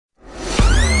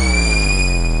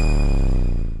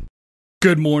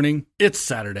Good morning. It's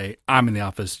Saturday. I'm in the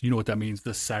office. You know what that means,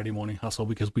 the Saturday morning hustle,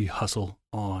 because we hustle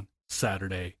on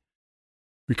Saturday.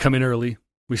 We come in early.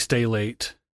 We stay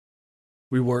late.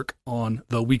 We work on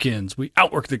the weekends. We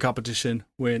outwork the competition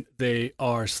when they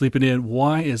are sleeping in.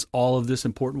 Why is all of this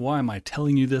important? Why am I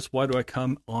telling you this? Why do I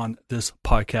come on this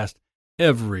podcast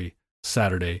every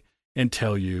Saturday and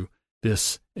tell you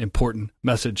this important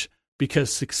message?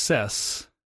 Because success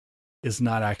is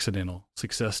not accidental.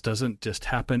 Success doesn't just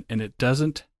happen, and it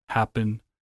doesn't happen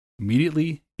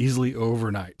immediately, easily,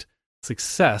 overnight.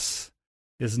 Success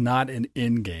is not an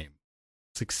end game.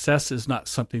 Success is not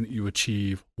something that you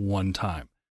achieve one time.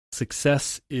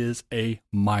 Success is a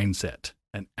mindset,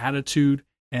 an attitude,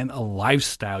 and a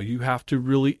lifestyle. You have to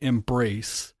really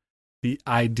embrace the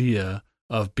idea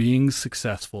of being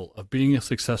successful, of being a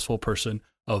successful person,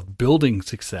 of building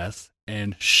success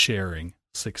and sharing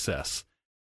success.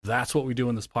 That's what we do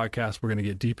in this podcast. We're going to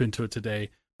get deep into it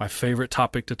today. My favorite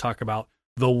topic to talk about,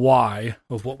 the why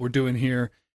of what we're doing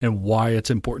here and why it's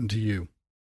important to you.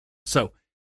 So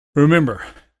remember,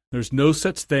 there's no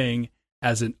such thing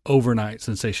as an overnight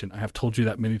sensation. I have told you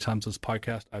that many times in this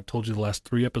podcast. I've told you the last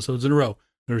 3 episodes in a row.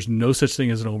 There's no such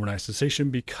thing as an overnight sensation,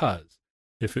 because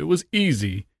if it was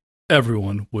easy,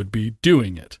 everyone would be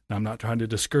doing it. Now, I'm not trying to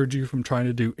discourage you from trying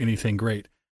to do anything great.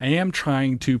 I am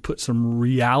trying to put some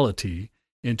reality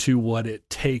into what it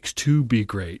takes to be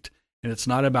great. And it's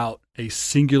not about a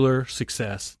singular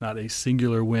success, not a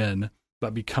singular win,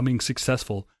 but becoming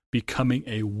successful, becoming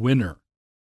a winner.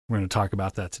 We're going to talk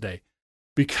about that today,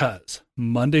 because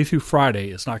Monday through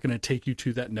Friday is not going to take you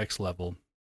to that next level,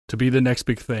 to be the next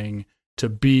big thing, to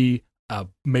be a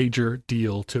major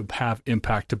deal, to have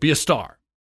impact, to be a star.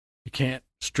 You can't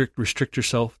restrict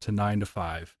yourself to 9 to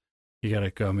 5. You got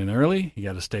to come in early. You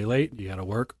got to stay late. You got to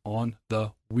work on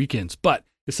the weekends. But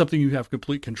it's something you have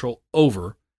complete control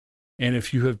over. And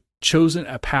if you have chosen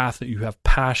a path that you have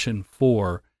passion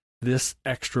for, this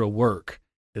extra work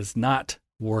is not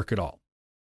work at all.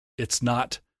 It's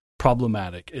not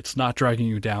problematic. It's not dragging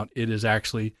you down. It is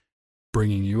actually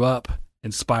bringing you up,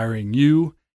 inspiring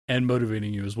you, and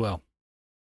motivating you as well.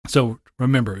 So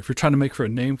remember, if you're trying to make for a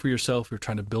name for yourself, you're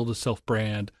trying to build a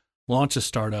self-brand, launch a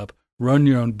startup, run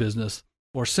your own business,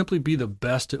 or simply be the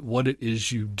best at what it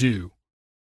is you do,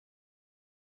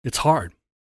 it's hard.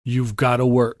 You've got to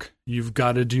work. You've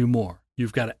got to do more.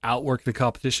 You've got to outwork the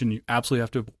competition. You absolutely have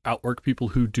to outwork people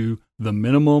who do the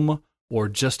minimum or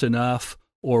just enough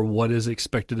or what is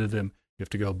expected of them. You have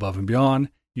to go above and beyond.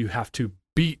 You have to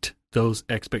beat those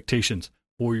expectations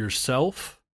for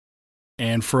yourself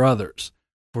and for others,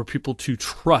 for people to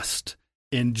trust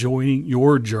in joining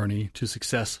your journey to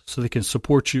success so they can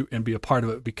support you and be a part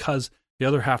of it. Because the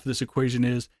other half of this equation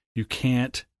is you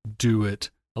can't do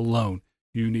it alone.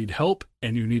 You need help,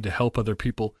 and you need to help other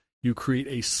people. You create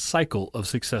a cycle of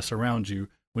success around you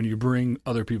when you bring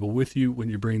other people with you, when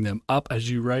you bring them up as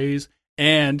you raise,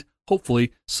 and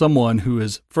hopefully someone who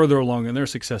is further along in their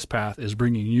success path is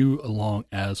bringing you along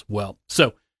as well.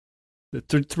 So the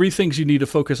 3 things you need to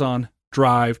focus on: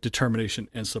 drive, determination,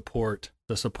 and support.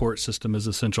 The support system is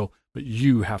essential, but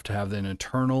you have to have an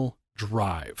internal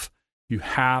drive. You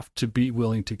have to be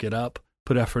willing to get up,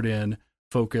 put effort in,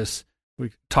 focus. We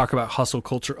talk about hustle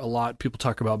culture a lot. People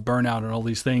talk about burnout and all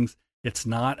these things. It's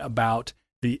not about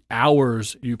the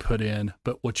hours you put in,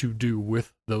 but what you do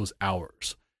with those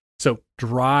hours. So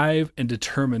drive and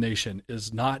determination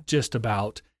is not just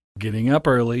about getting up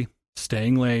early,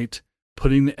 staying late,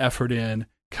 putting the effort in,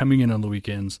 coming in on the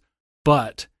weekends,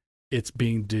 but it's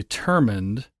being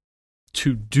determined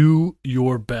to do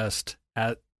your best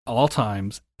at all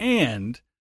times and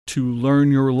to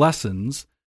learn your lessons,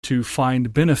 to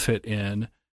find benefit in,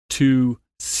 to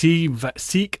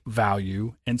seek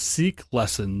value and seek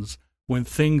lessons when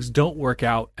things don't work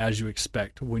out as you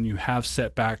expect, when you have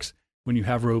setbacks, when you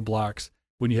have roadblocks,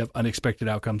 when you have unexpected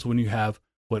outcomes, when you have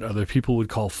what other people would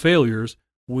call failures.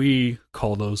 We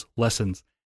call those lessons.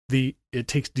 It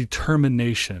takes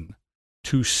determination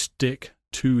to stick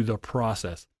to the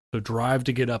process. So drive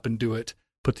to get up and do it,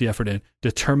 put the effort in,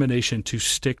 determination to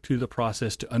stick to the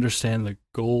process, to understand the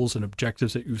goals and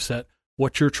objectives that you've set,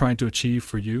 what you're trying to achieve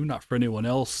for you, not for anyone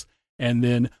else, and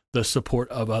then the support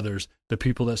of others, the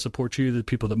people that support you, the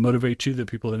people that motivate you, the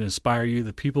people that inspire you,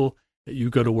 the people that you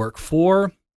go to work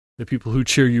for, the people who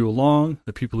cheer you along,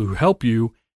 the people who help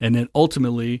you, and then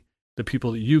ultimately the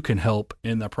people that you can help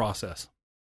in the process.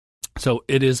 So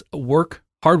it is work,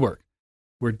 hard work.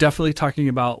 We're definitely talking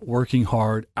about working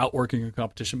hard, outworking a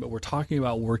competition, but we're talking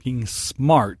about working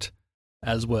smart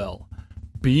as well.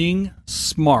 Being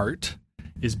smart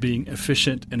is being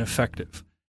efficient and effective.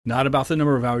 Not about the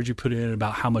number of hours you put in,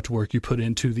 about how much work you put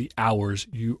into the hours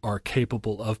you are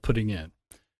capable of putting in.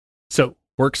 So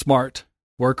work smart,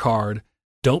 work hard.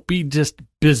 Don't be just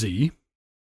busy.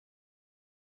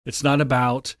 It's not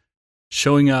about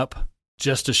showing up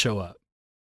just to show up.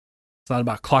 It's not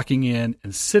about clocking in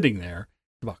and sitting there.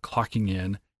 It's about clocking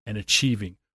in and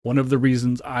achieving. One of the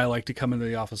reasons I like to come into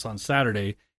the office on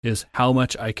Saturday is how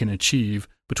much I can achieve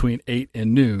between 8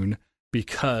 and noon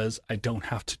because I don't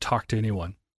have to talk to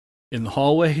anyone. In the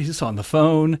hallways, on the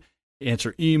phone,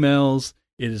 answer emails.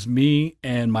 It is me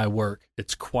and my work.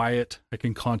 It's quiet. I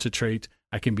can concentrate.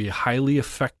 I can be highly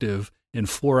effective in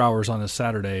 4 hours on a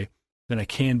Saturday than I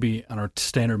can be on our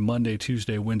standard Monday,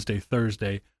 Tuesday, Wednesday,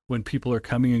 Thursday when people are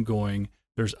coming and going.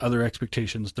 There's other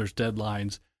expectations. There's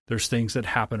deadlines. There's things that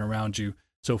happen around you.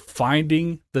 So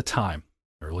finding the time,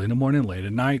 early in the morning, late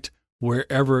at night,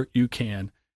 wherever you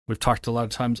can. We've talked a lot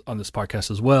of times on this podcast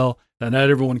as well that not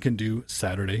everyone can do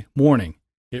Saturday morning.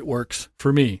 It works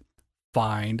for me.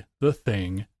 Find the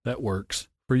thing that works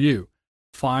for you.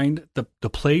 Find the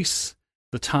place,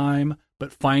 the time,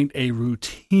 but find a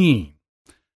routine,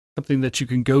 something that you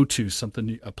can go to,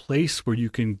 a place where you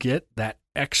can get that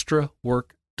extra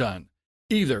work done,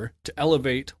 either to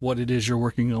elevate what it is you're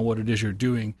working on, what it is you're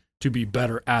doing to be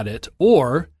better at it,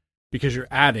 or because you're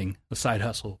adding a side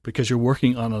hustle, because you're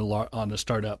working on a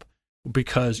startup,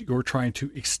 because you're trying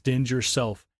to extend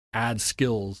yourself, add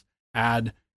skills,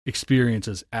 add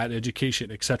experiences, add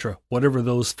education, etc. Whatever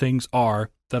those things are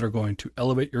that are going to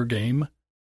elevate your game,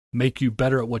 make you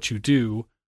better at what you do,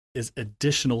 is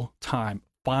additional time.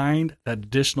 Find that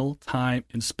additional time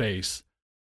and space,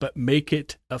 but make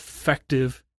it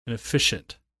effective and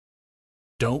efficient.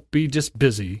 Don't be just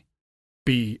busy,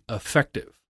 be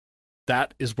effective.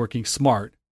 That is working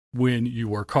smart when you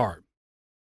work hard.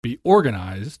 Be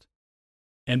organized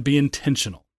and be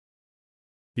intentional.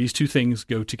 These two things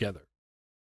go together.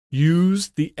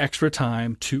 Use the extra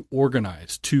time to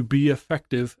organize, to be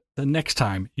effective the next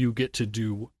time you get to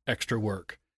do extra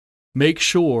work. Make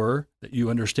sure that you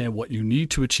understand what you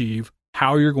need to achieve,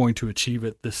 how you're going to achieve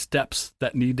it, the steps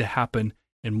that need to happen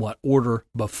in what order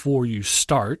before you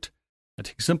start. That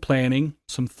takes some planning,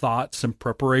 some thought, some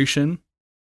preparation,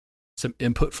 some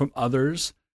input from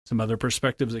others, some other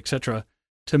perspectives, etc.,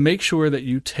 to make sure that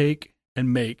you take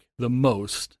and make the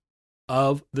most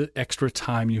of the extra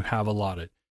time you have allotted.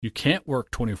 You can't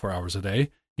work 24 hours a day.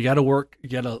 You got to work, you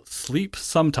got to sleep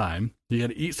sometime, you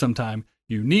got to eat sometime.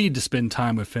 You need to spend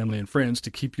time with family and friends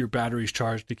to keep your batteries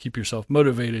charged, to keep yourself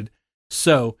motivated.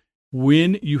 So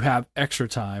when you have extra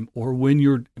time, or when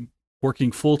you're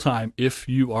working full time, if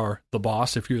you are the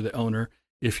boss, if you're the owner,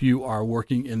 if you are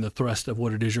working in the thrust of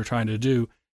what it is you're trying to do,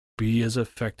 be as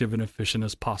effective and efficient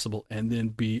as possible, and then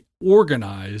be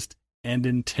organized and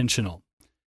intentional.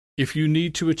 If you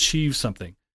need to achieve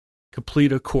something,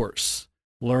 complete a course,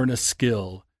 learn a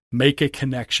skill, make a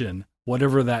connection,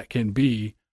 whatever that can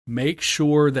be, make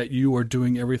sure that you are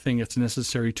doing everything that's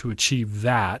necessary to achieve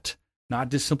that, not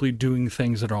just simply doing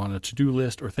things that are on a to-do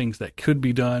list or things that could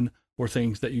be done or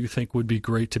things that you think would be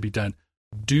great to be done.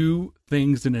 Do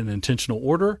things in an intentional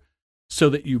order so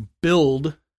that you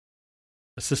build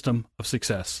a system of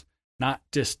success, not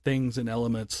just things and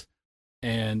elements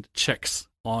and checks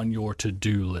on your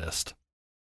to-do list.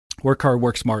 Work hard,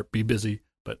 work smart, be busy,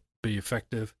 but be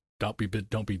effective. Don't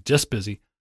be just busy.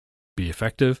 Be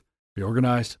effective, be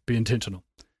organized, be intentional.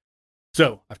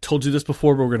 So I've told you this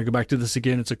before, but we're going to go back to this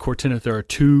again. It's a core tenet. There are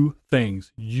two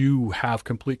things you have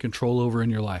complete control over in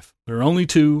your life. There are only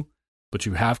two, but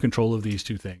you have control of these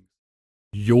two things: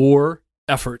 your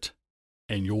effort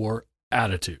and your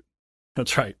attitude.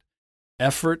 That's right.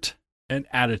 Effort and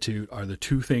attitude are the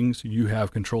two things you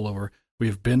have control over.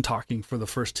 We've been talking for the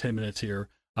first 10 minutes here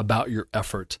about your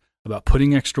effort, about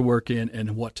putting extra work in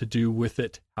and what to do with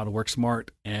it, how to work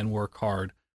smart and work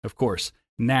hard, of course.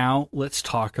 Now let's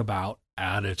talk about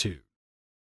attitude,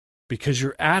 because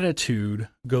your attitude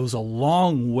goes a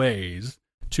long ways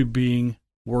to being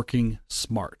working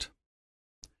smart.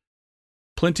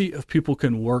 Plenty of people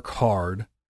can work hard.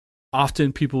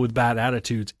 Often people with bad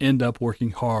attitudes end up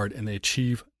working hard and they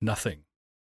achieve nothing.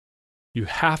 You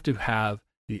have to have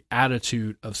the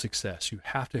attitude of success. You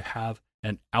have to have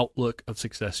an outlook of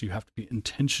success. You have to be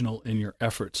intentional in your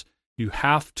efforts. You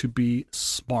have to be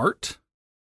smart.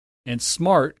 And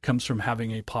smart comes from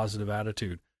having a positive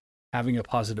attitude. Having a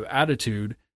positive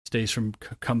attitude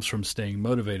comes from staying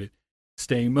motivated.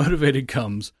 Staying motivated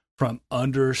comes from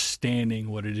understanding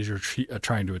what it is you're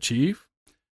trying to achieve,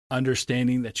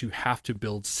 understanding that you have to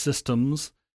build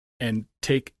systems and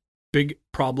take big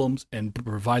problems and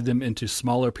provide them into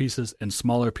smaller pieces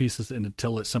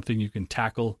until it's something you can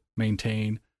tackle,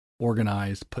 maintain,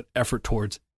 organize, put effort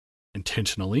towards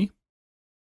intentionally.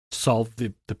 Solve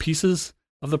the pieces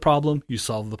of the problem. You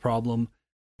solve the problem,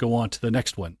 go on to the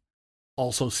next one.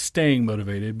 Also staying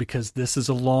motivated, because this is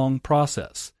a long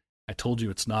process. I told you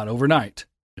it's not overnight.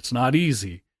 It's not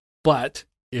easy. But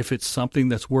if it's something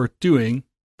that's worth doing,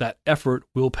 that effort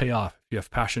will pay off. If you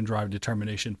have passion, drive,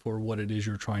 determination for what it is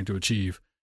you're trying to achieve,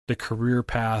 the career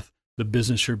path, the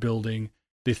business you're building,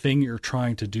 the thing you're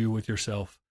trying to do with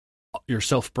yourself, your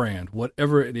self-brand,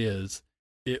 whatever it is,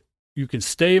 you can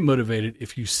stay motivated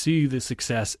if you see the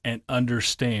success and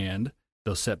understand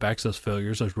those setbacks, those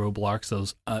failures, those roadblocks,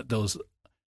 those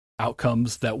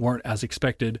outcomes that weren't as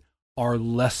expected are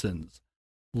lessons,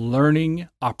 learning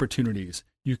opportunities.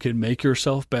 You can make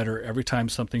yourself better every time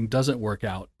something doesn't work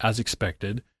out as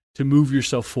expected to move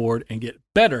yourself forward and get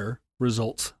better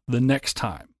results the next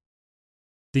time.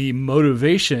 The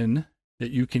motivation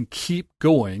that you can keep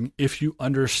going if you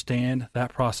understand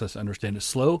that process, understand it's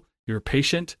slow, you're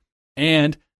patient,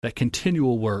 and that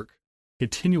continual work,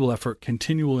 continual effort,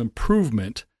 continual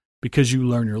improvement, because you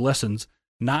learn your lessons,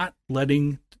 not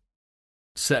letting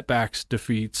setbacks,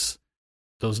 defeats,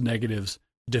 those negatives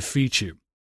defeat you,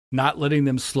 not letting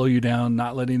them slow you down,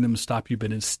 not letting them stop you,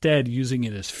 but instead using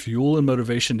it as fuel and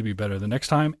motivation to be better the next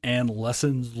time and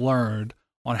lessons learned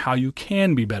on how you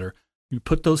can be better. You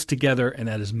put those together, and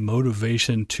that is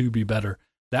motivation to be better.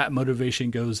 That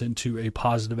motivation goes into a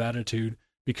positive attitude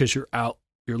because you're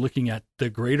looking at the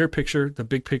greater picture, the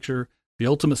big picture, the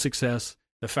ultimate success,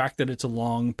 the fact that it's a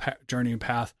long journey and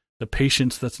path, the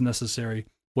patience that's necessary,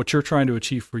 what you're trying to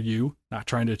achieve for you, not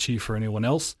trying to achieve for anyone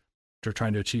else, what you're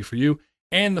trying to achieve for you,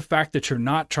 and the fact that you're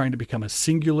not trying to become a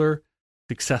singular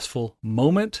successful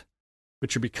moment,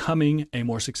 but you're becoming a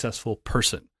more successful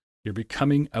person. You're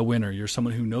becoming a winner. You're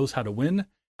someone who knows how to win,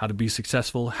 how to be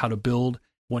successful, how to build.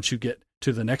 Once you get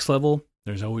to the next level,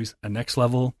 there's always a next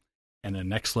level and a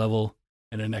next level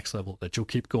and a next level that you'll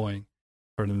keep going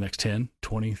for the next 10,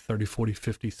 20, 30, 40,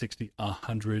 50, 60,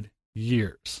 100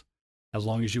 years. As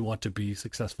long as you want to be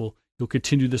successful, you'll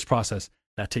continue this process.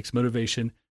 That takes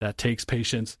motivation. That takes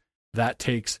patience. That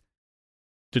takes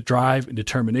the drive and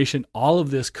determination. All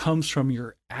of this comes from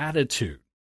your attitude.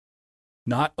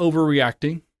 Not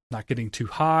overreacting, not getting too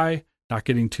high, not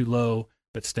getting too low,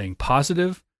 but staying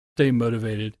positive, staying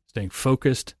motivated, staying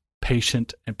focused,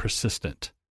 patient, and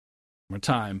persistent. One more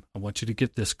time, I want you to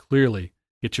get this clearly.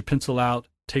 Get your pencil out.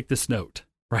 Take this note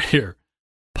right here.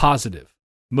 Positive,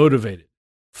 motivated,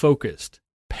 focused,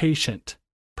 patient,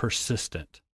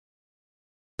 persistent.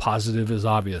 Positive is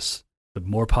obvious. The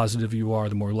more positive you are,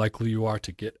 the more likely you are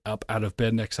to get up out of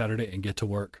bed next Saturday and get to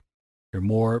work. You're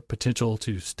more potential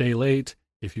to stay late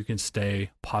if you can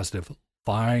stay positive.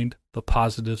 Find the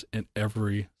positives in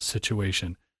every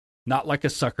situation. Not like a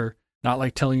sucker, not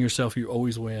like telling yourself you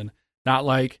always win, not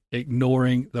like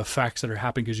ignoring the facts that are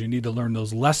happening because you need to learn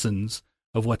those lessons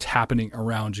of what's happening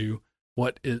around you,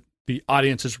 the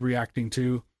audience is reacting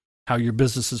to, how your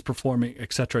business is performing,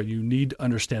 etc. You need to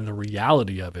understand the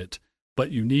reality of it,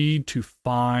 but you need to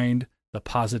find the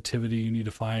positivity. You need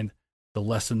to find the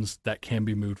lessons that can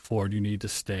be moved forward. You need to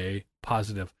stay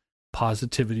positive.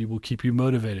 Positivity will keep you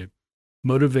motivated.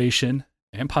 Motivation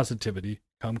and positivity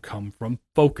come from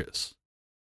focus.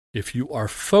 If you are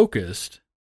focused,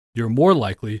 you're more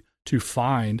likely to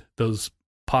find those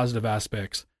positive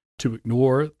aspects, to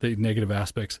ignore the negative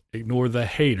aspects, ignore the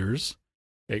haters,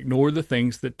 ignore the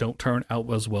things that don't turn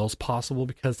out as well as possible,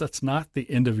 because that's not the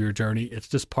end of your journey. It's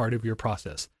just part of your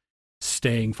process.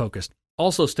 Staying focused.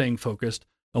 Also staying focused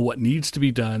on what needs to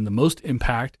be done, the most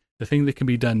impact, the thing that can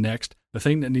be done next, the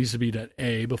thing that needs to be done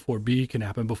A before B can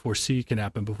happen, before C can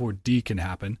happen, before D can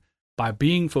happen. By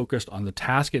being focused on the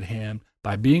task at hand,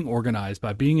 by being organized,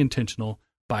 by being intentional,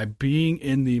 by being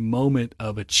in the moment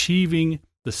of achieving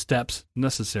the steps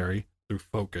necessary through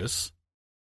focus,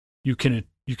 you can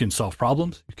solve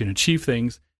problems, you can achieve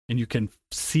things, and you can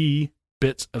see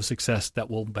bits of success that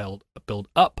will build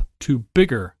up to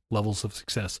bigger levels of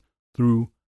success through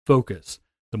focus.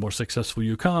 The more successful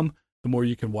you come, the more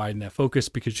you can widen that focus,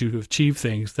 because you have achieved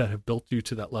things that have built you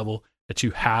to that level that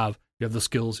you have. You have the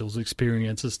skills, those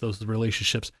experiences, those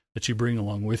relationships that you bring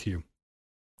along with you.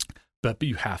 But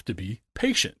you have to be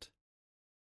patient.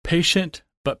 Patient,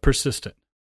 but persistent.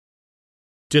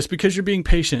 Just because you're being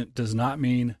patient does not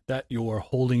mean that you're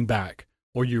holding back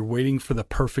or you're waiting for the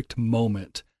perfect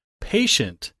moment.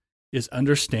 Patient is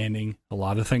understanding a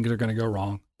lot of things are going to go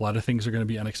wrong. A lot of things are going to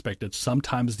be unexpected.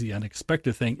 Sometimes the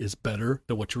unexpected thing is better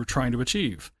than what you were trying to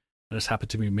achieve. And it's happened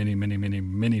to me many, many, many,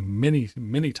 many, many,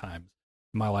 many times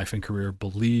in my life and career.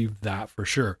 Believe that for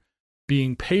sure.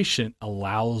 Being patient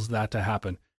allows that to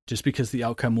happen. Just because the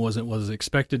outcome wasn't what was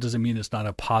expected doesn't mean it's not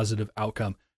a positive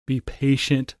outcome. Be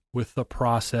patient with the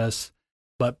process,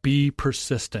 but be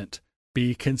persistent,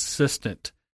 be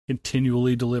consistent,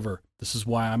 continually deliver. This is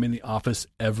why I'm in the office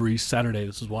every Saturday.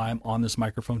 This is why I'm on this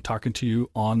microphone talking to you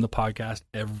on the podcast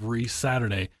every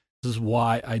Saturday. This is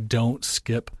why I don't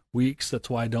skip weeks. That's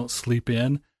why I don't sleep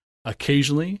in.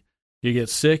 Occasionally, you get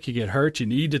sick, you get hurt, you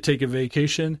need to take a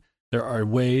vacation. There are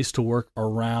ways to work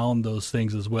around those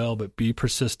things as well, but be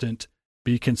persistent,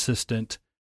 be consistent,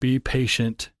 be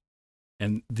patient,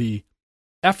 and the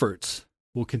efforts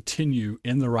will continue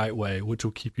in the right way, which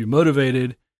will keep you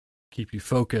motivated, keep you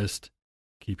focused,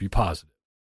 keep you positive.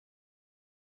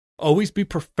 Always be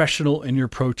professional in your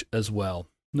approach as well.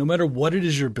 No matter what it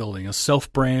is you're building, a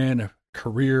self-brand, a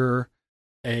career,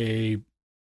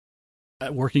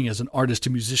 working as an artist, a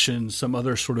musician, some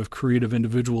other sort of creative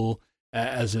individual,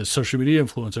 as a social media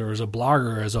influencer, as a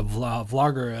blogger, as a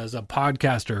vlogger, as a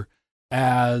podcaster,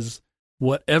 as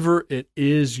whatever it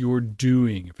is you're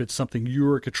doing, if it's something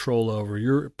you're in control over,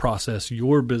 your process,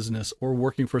 your business, or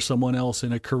working for someone else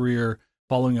in a career,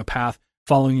 following a path,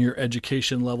 following your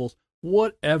education levels,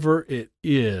 whatever it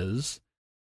is,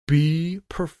 be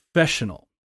professional.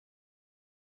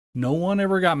 No one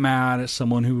ever got mad at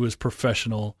someone who was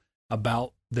professional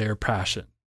about their passion.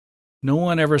 No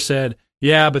one ever said,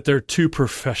 yeah, but they're too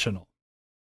professional.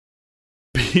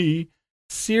 Be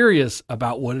serious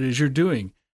about what it is you're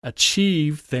doing.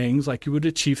 Achieve things like you would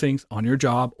achieve things on your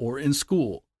job or in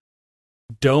school.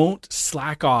 Don't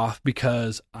slack off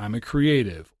because I'm a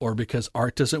creative or because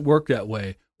art doesn't work that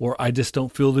way or I just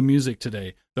don't feel the music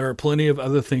today. There are plenty of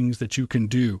other things that you can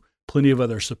do, plenty of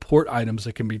other support items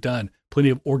that can be done, plenty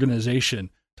of organization.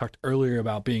 Talked earlier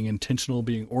about being intentional,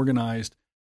 being organized,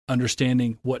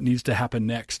 understanding what needs to happen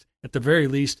next. At the very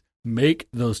least, make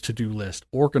those to-do lists,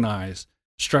 organize,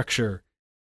 structure,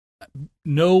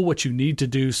 know what you need to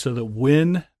do so that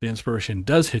when the inspiration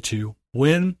does hit you,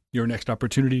 when your next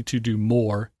opportunity to do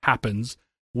more happens,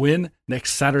 when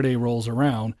next Saturday rolls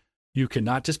around, you can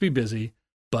not just be busy,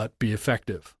 but be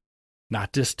effective.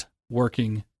 Not just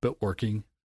working, but working,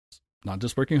 not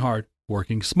just working hard,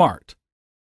 working smart.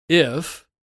 If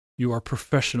you are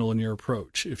professional in your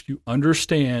approach, if you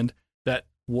understand that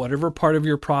whatever part of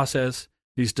your process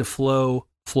needs to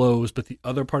flows, but the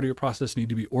other part of your process need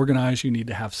to be organized, you need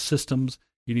to have systems,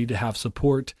 you need to have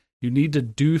support, you need to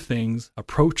do things,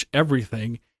 approach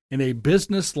everything in a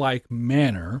business-like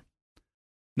manner,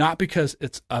 not because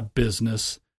it's a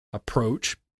business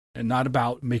approach and not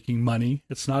about making money.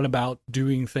 It's not about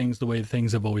doing things the way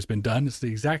things have always been done. It's the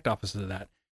exact opposite of that.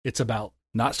 It's about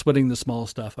not sweating the small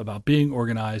stuff, about being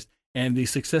organized, and the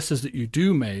successes that you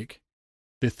do make,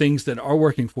 the things that are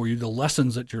working for you, the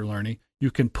lessons that you're learning,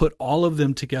 you can put all of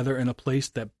them together in a place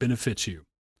that benefits you,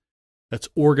 that's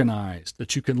organized,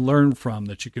 that you can learn from,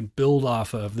 that you can build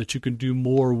off of, that you can do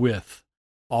more with.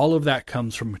 All of that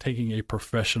comes from taking a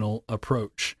professional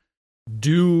approach.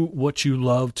 Do what you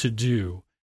love to do.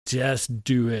 Just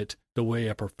do it the way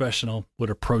a professional would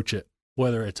approach it,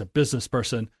 whether it's a business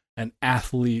person, an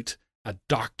athlete, a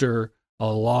doctor, a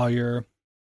lawyer,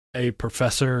 a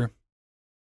professor,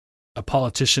 a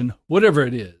politician, whatever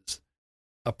it is.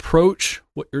 Approach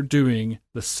what you're doing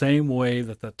the same way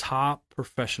that the top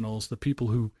professionals, the people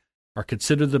who are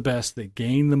considered the best, that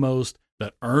gain the most,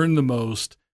 that earn the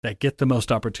most, that get the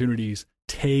most opportunities,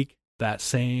 take that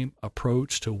same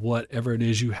approach to whatever it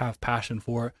is you have passion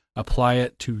for. Apply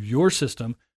it to your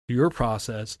system, to your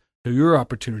process, to your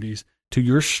opportunities, to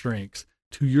your strengths,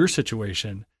 to your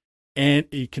situation, and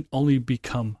it can only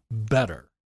become better.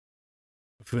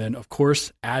 Then, of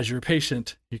course, as you're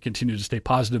patient, you continue to stay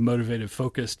positive, motivated,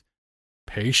 focused,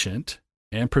 patient,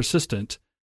 and persistent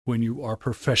when you are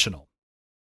professional.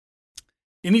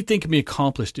 Anything can be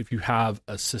accomplished if you have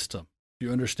a system.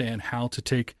 You understand how to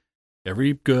take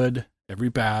every good, every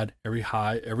bad, every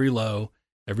high, every low,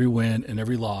 every win, and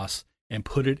every loss, and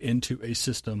put it into a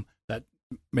system that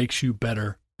makes you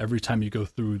better every time you go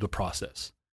through the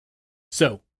process.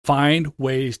 So, find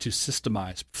ways to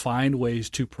systemize, find ways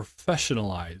to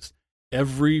professionalize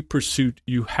every pursuit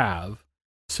you have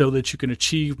so that you can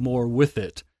achieve more with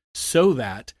it, so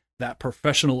that that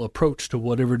professional approach to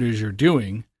whatever it is you're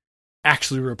doing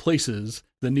actually replaces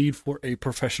the need for a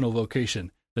professional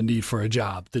vocation, the need for a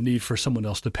job, the need for someone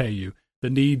else to pay you, the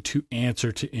need to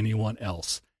answer to anyone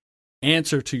else.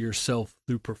 Answer to yourself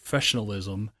through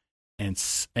professionalism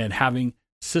and having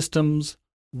systems,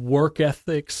 work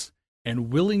ethics,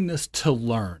 and willingness to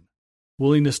learn.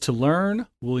 Willingness to learn,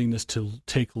 willingness to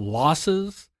take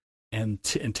losses and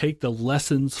take the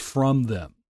lessons from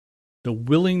them. The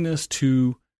willingness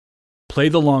to play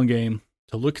the long game,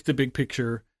 to look at the big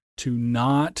picture, to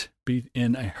not be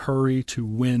in a hurry to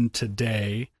win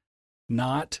today,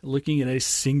 not looking at a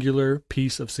singular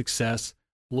piece of success,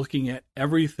 looking at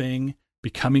everything,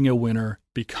 becoming a winner,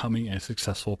 becoming a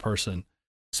successful person.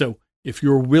 So if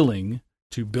you're willing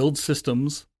to build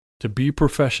systems, to be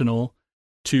professional,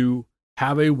 to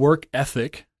have a work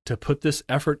ethic, to put this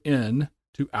effort in,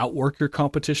 to outwork your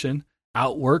competition,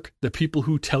 outwork the people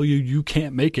who tell you you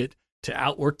can't make it, to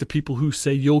outwork the people who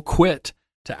say you'll quit,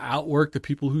 to outwork the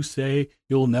people who say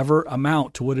you'll never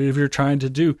amount to whatever you're trying to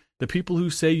do, the people who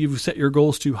say you've set your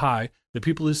goals too high, the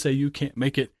people who say you can't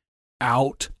make it,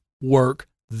 outwork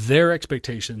their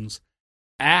expectations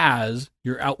as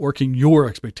you're outworking your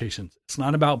expectations. It's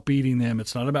not about beating them.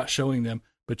 It's not about showing them,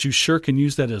 but you sure can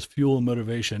use that as fuel and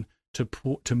motivation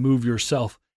to move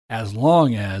yourself, as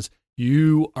long as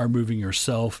you are moving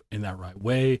yourself in that right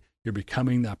way. You're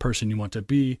becoming that person you want to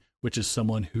be, which is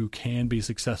someone who can be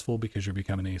successful because you're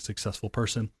becoming a successful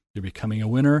person. You're becoming a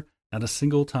winner, not a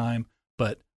single time,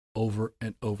 but over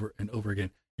and over and over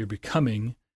again. You're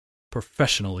becoming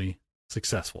professionally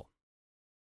successful.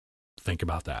 Think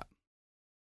about that.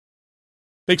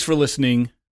 Thanks for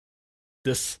listening.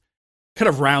 This kind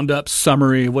of roundup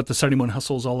summary of what the Saturday Morning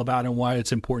Hustle is all about and why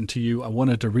it's important to you. I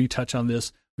wanted to retouch on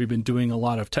this. We've been doing a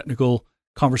lot of technical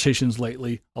conversations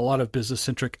lately, a lot of business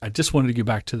centric. I just wanted to get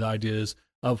back to the ideas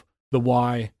of the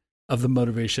why, of the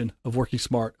motivation, of working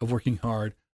smart, of working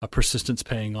hard, of persistence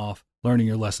paying off, learning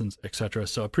your lessons, etc.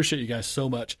 So I appreciate you guys so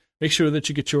much. Make sure that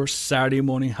you get your Saturday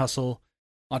Morning Hustle,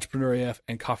 Entrepreneur AF,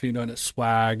 and Coffee and Donut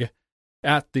swag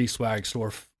at the swag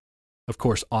store. Of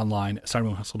course, online at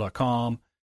SaturdayMorningHustle.com.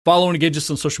 Follow and engage us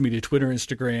on social media, Twitter,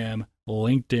 Instagram,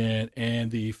 LinkedIn, and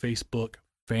the Facebook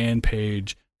fan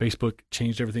page. Facebook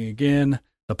changed everything again.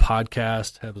 The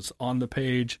podcast has on the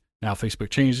page. Now Facebook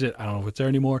changed it. I don't know if it's there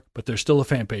anymore, but there's still a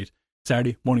fan page.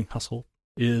 Saturday Morning Hustle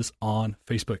is on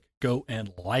Facebook. Go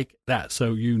and like that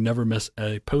so you never miss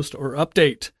a post or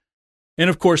update. And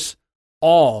of course,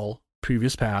 all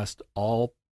previous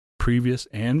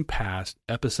and past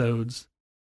episodes,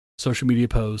 social media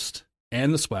posts,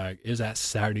 and the swag is at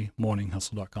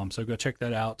SaturdayMorningHustle.com. So go check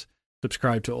that out.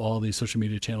 Subscribe to all these social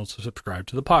media channels. Subscribe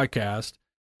to the podcast.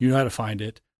 You know how to find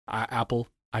it. Apple,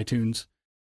 iTunes,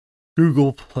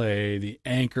 Google Play, the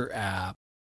Anchor app,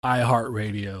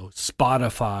 iHeartRadio,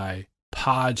 Spotify,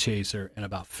 Podchaser, and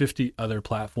about 50 other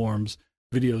platforms.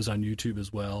 Videos on YouTube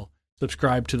as well.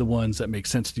 Subscribe to the ones that make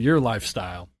sense to your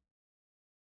lifestyle.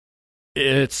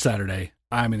 It's Saturday.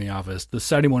 I'm in the office. The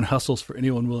Saturday Morning Hustles for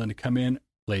anyone willing to come in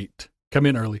late, come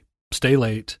in early, stay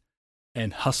late,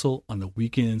 and hustle on the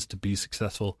weekends to be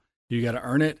successful. You got to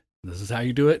earn it. This is how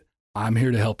you do it. I'm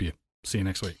here to help you. See you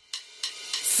next week.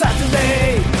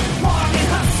 Saturday Morning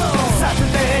Hustle.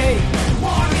 Saturday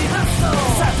Morning Hustle.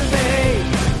 Saturday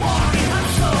Morning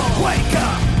Hustle. Wake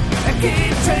up and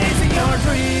keep chasing your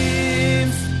dreams.